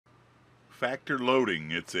Factor loading.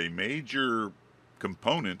 It's a major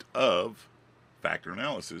component of factor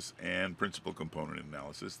analysis and principal component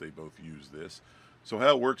analysis. They both use this. So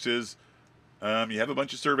how it works is you have a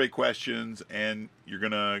bunch of survey questions and you're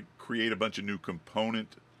going to create a bunch of new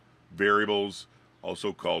component variables,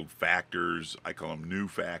 also called factors. I call them new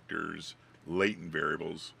factors, latent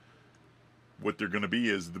variables. What they're going to be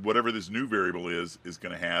is whatever this new variable is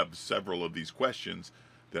going to have several of these questions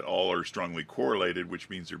that all are strongly correlated, which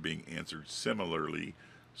means they're being answered similarly.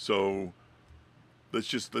 So let's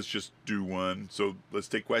just do one. So let's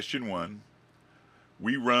take question 1.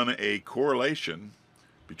 We run a correlation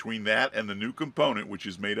between that and the new component, which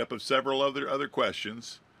is made up of several other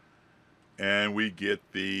questions, and we get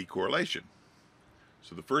the correlation.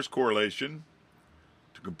 So the first correlation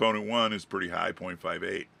to component 1 is pretty high,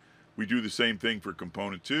 0.58. We do the same thing for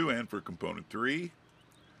component 2 and for component 3.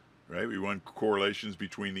 Right? We run correlations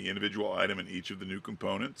between the individual item and each of the new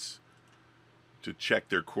components to check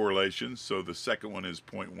their correlations. So the second one is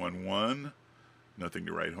 0.11, nothing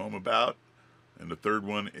to write home about. And the third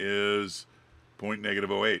one is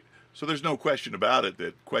 -0.08. So there's no question about it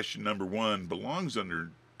that question number 1 belongs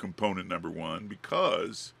under component number 1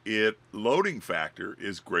 because its loading factor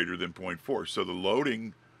is greater than 0.4. So the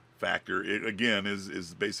loading factor, it again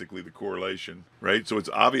is basically the correlation, right? So it's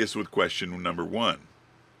obvious with question number 1.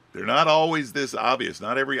 They're not always this obvious.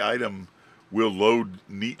 Not every item will load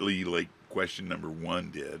neatly like question number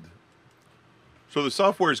 1 did. So the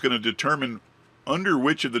software is going to determine under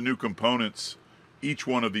which of the new components each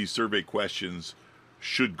one of these survey questions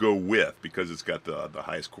should go with because it's got the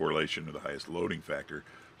highest correlation or the highest loading factor.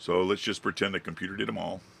 So let's just pretend the computer did them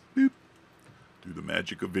all. Boop. Do the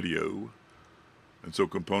magic of video. And so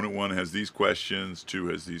component 1 has these questions, 2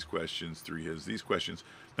 has these questions, 3 has these questions.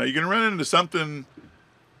 Now you're going to run into something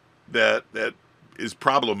that is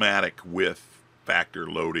problematic with factor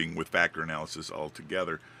loading, with factor analysis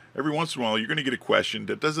altogether. Every once in a while, you're going to get a question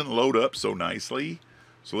that doesn't load up so nicely.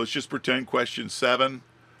 So let's just pretend question 7.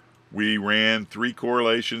 We ran 3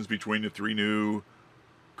 correlations between the 3 new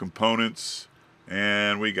components,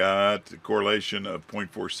 and we got a correlation of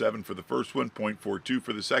 0.47 for the first one, 0.42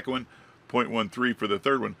 for the second one, 0.13 for the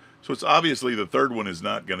third one. So it's obviously the third one is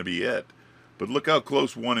not going to be it. But look how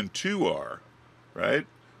close 1 and 2 are, right?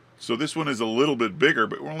 So this one is a little bit bigger,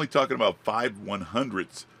 but we're only talking about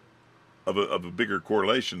 5/100ths of a bigger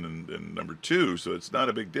correlation than number 2, so it's not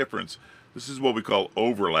a big difference. This is what we call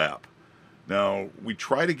overlap. Now, we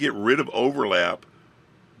try to get rid of overlap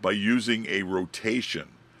by using a rotation.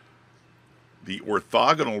 The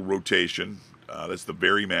orthogonal rotation, that's the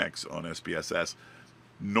Varimax on SPSS,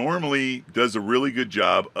 normally does a really good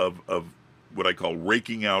job of what I call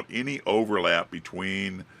raking out any overlap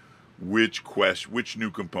between which new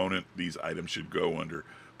component these items should go under.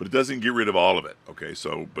 But it doesn't get rid of all of it. Okay,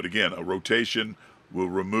 so, but again, a rotation will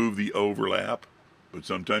remove the overlap, but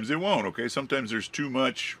sometimes it won't. Okay, sometimes there's too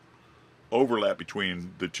much overlap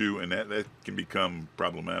between the two, and that can become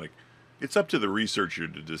problematic. It's up to the researcher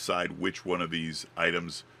to decide which one of these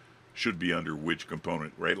items should be under which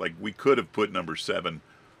component, right? Like we could have put number 7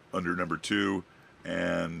 under number 2,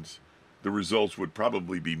 and the results would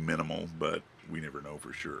probably be minimal, but we never know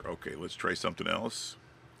for sure. Okay, let's try something else.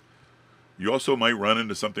 You also might run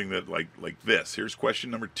into something that like this. Here's question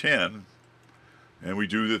number 10, and we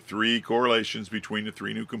do the 3 correlations between the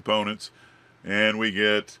 3 new components, and we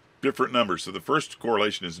get different numbers. So the first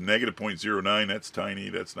correlation is -0.09. That's tiny.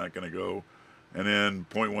 That's not going to go. And then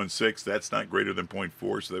 0.16. That's not greater than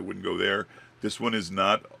 0.4, so that wouldn't go there. This one is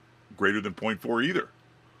not greater than 0.4 either.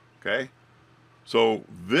 Okay? So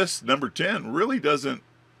this number 10 really doesn't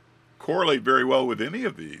correlate very well with any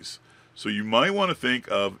of these. So you might want to think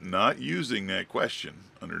of not using that question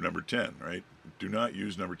under number 10, right? Do not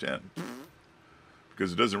use number 10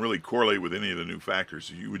 because it doesn't really correlate with any of the new factors.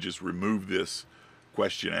 So you would just remove this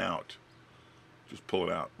question out. Just pull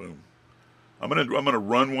it out. Boom. I'm gonna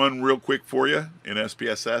run one real quick for you in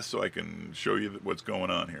SPSS so I can show you what's going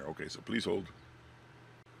on here. Okay, so please hold.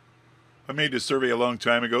 I made this survey a long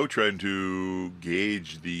time ago trying to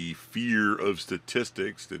gauge the fear of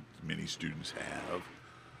statistics that many students have.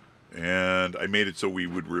 And I made it so we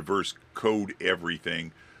would reverse code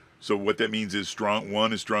everything. So what that means is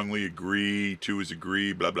 1 is strongly agree, 2 is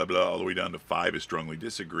agree, blah, blah, blah, all the way down to 5 is strongly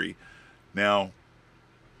disagree. Now,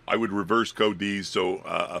 I would reverse code these, so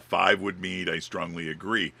a 5 would mean I strongly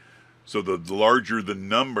agree. So the larger the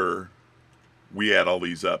number, we add all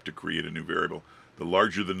these up to create a new variable. The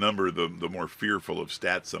larger the number, the more fearful of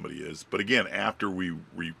stats somebody is. But again, after we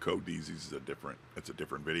recode these is it's a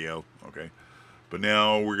different video, okay? But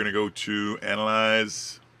now we're going to go to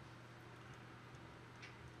Analyze,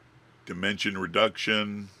 Dimension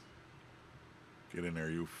Reduction, Get in there,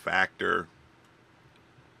 you factor.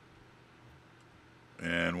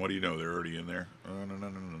 And what do you know? They're already in there. Oh,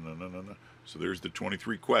 no. So there's the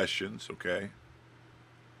 23 questions, okay?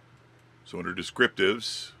 So under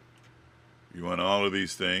descriptives, you want all of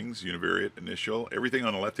these things, univariate, initial, everything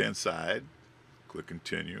on the left-hand side. Click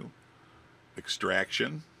continue.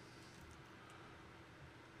 Extraction.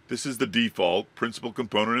 This is the default principal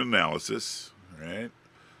component analysis, right?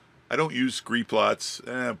 I don't use scree plots.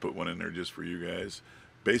 Put one in there just for you guys.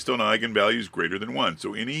 Based on eigenvalues greater than 1.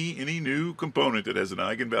 So any new component that has an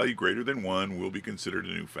eigenvalue greater than 1 will be considered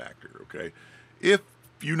a new factor, okay? If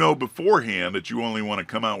you know beforehand that you only want to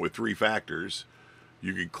come out with 3 factors,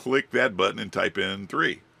 you can click that button and type in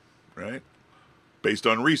 3, right? Based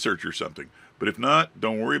on research or something. But if not,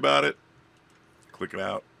 don't worry about it. Click it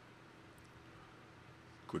out.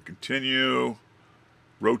 Click continue.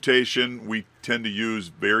 Rotation, we tend to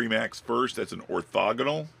use Varimax first. That's an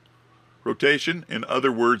orthogonal rotation. In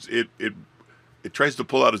other words, it tries to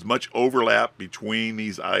pull out as much overlap between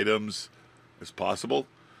these items as possible.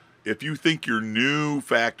 If you think your new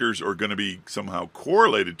factors are going to be somehow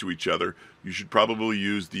correlated to each other, you should probably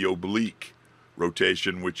use the oblique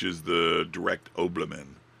rotation, which is the direct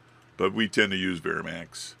oblemen. But we tend to use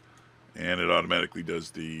Varimax, and it automatically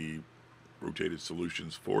does the rotated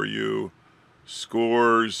solutions for you.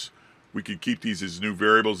 Scores, we could keep these as new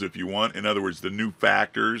variables if you want. In other words, the new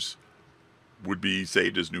factors would be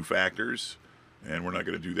saved as new factors, and we're not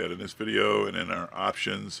going to do that in this video. And in our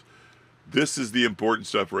options, this is the important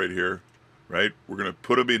stuff right here, right? We're going to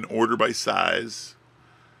put them in order by size,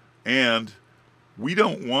 and we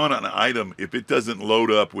don't want an item if it doesn't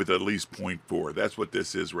load up with at least 0.4. That's what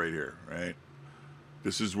this is right here, right?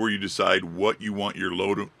 This is where you decide what you want your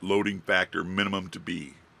loading factor minimum to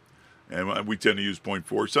be. And we tend to use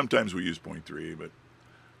 0.4. Sometimes we use 0.3, but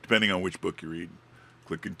depending on which book you read.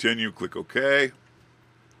 Click continue, click OK. We're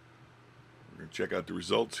going to check out the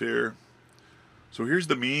results here. So here's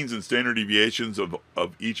the means and standard deviations of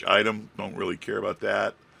each item. Don't really care about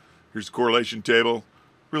that. Here's the correlation table.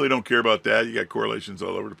 Really don't care about that. You got correlations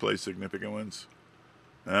all over the place, significant ones.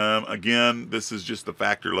 Again, this is just the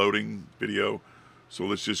factor loading video. So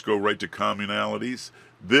let's just go right to commonalities.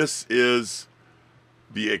 This is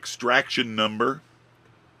the extraction number,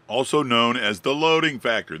 also known as the loading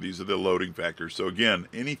factor. These are the loading factors. So again,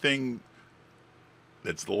 anything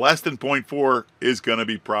that's less than 0.4 is going to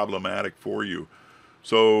be problematic for you.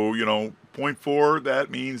 So, 0.4, that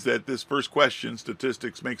means that this first question,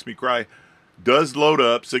 statistics makes me cry, does load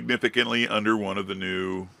up significantly under one of the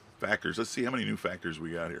new factors. Let's see how many new factors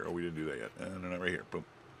we got here. Oh, we didn't do that yet. No, not right here. Boom.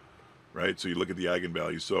 Right? So you look at the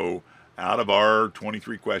eigenvalues. So out of our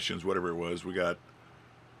 23 questions, whatever it was, we got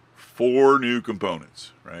 4 new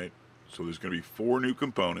components, right? So there's going to be 4 new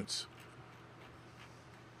components.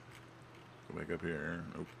 Go back up here.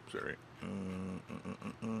 Oh, sorry.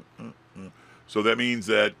 So that means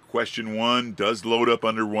that question 1 does load up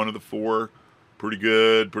under one of the 4. Pretty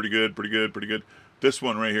good, pretty good, pretty good, pretty good. This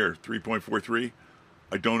one right here, 3.43.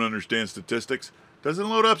 I don't understand statistics. Doesn't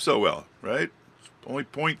load up so well, right? It's only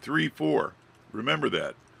 0.34. Remember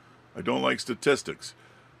that. I don't like statistics.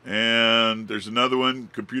 And there's another one.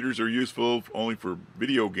 Computers are useful only for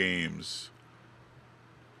video games.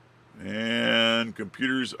 And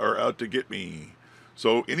computers are out to get me.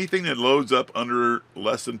 So anything that loads up under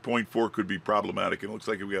less than 0.4 could be problematic. It looks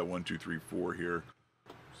like we got 1, 2, 3, 4 here.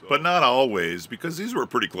 But not always, because these were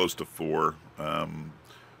pretty close to 4.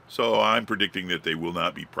 So I'm predicting that they will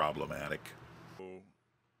not be problematic.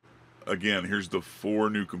 Again, here's the 4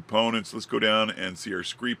 new components. Let's go down and see our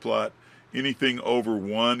scree plot. Anything over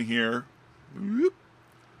 1 here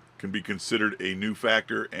can be considered a new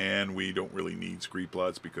factor, and we don't really need scree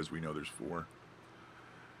plots because we know there's 4.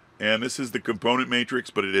 And this is the component matrix,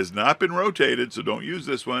 but it has not been rotated, so don't use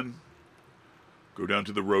this one. Go down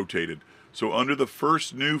to the rotated. So under the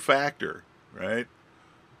first new factor, right,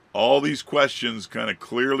 all these questions kind of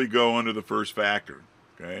clearly go under the first factor,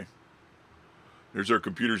 okay? There's our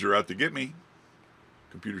computers are out to get me.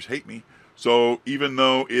 Computers hate me. So even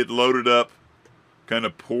though it loaded up kind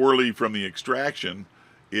of poorly from the extraction,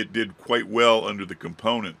 it did quite well under the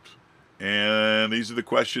component. And these are the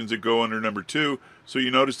questions that go under number 2. So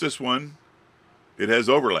you notice this one, it has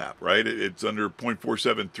overlap, right? It's under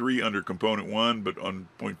 0.473 under component 1, but on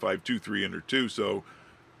 0.523 under 2. So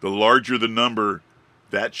the larger the number,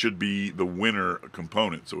 that should be the winner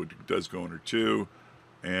component. So it does go under 2.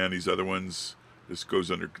 And these other ones, this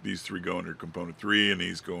goes under, these 3 go under component 3, and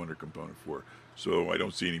these go under component 4. So I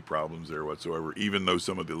don't see any problems there whatsoever, even though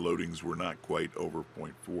some of the loadings were not quite over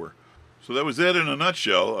 0.4. So that was it in a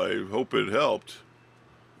nutshell. I hope it helped.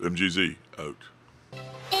 MGZ out.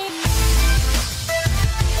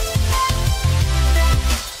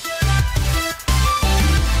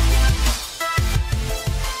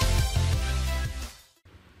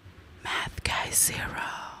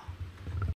 zero.